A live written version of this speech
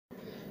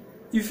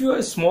If you are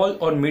a small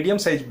or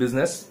medium-sized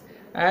business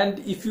and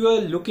if you are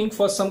looking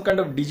for some kind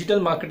of digital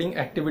marketing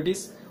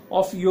activities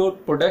of your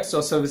products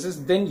or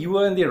services, then you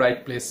are in the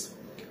right place.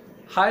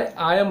 Hi,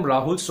 I am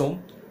Rahul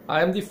Som.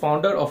 I am the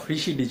founder of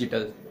Rishi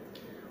Digital.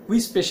 We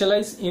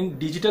specialize in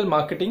digital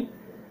marketing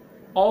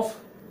of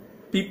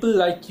people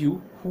like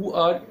you who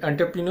are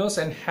entrepreneurs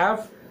and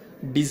have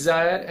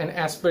desire and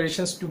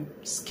aspirations to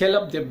scale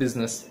up their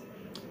business.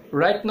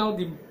 Right now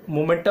the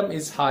momentum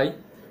is high.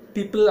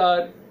 People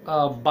are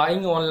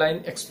buying online,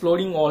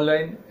 exploring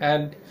online,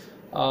 and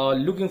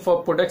looking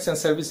for products and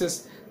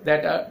services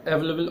that are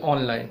available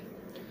online.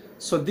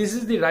 So this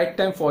is the right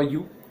time for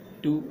you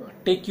to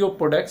take your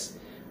products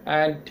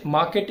and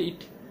market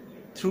it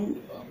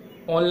through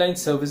online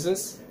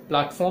services,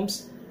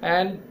 platforms,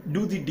 and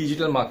do the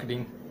digital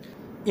marketing.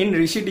 In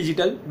Rishi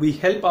Digital, we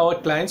help our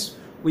clients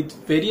with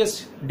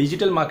various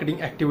digital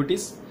marketing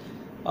activities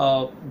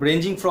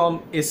ranging from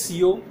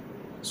SEO,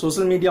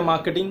 social media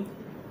marketing,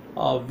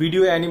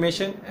 video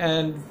animation,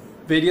 and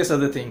various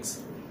other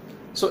things.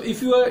 So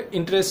if you are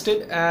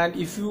interested and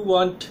if you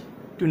want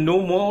to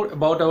know more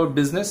about our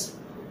business,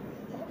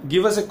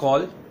 give us a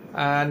call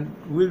and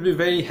we'll be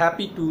very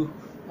happy to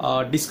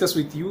discuss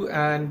with you,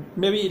 and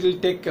maybe it will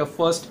take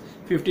first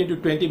 15 to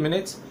 20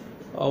 minutes.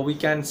 We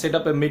can set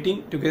up a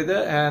meeting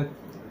together and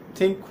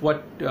think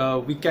what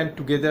we can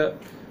together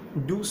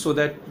do so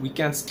that we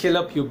can scale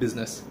up your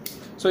business.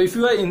 So if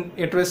you are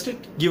interested,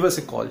 give us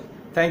a call.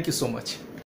 Thank you so much.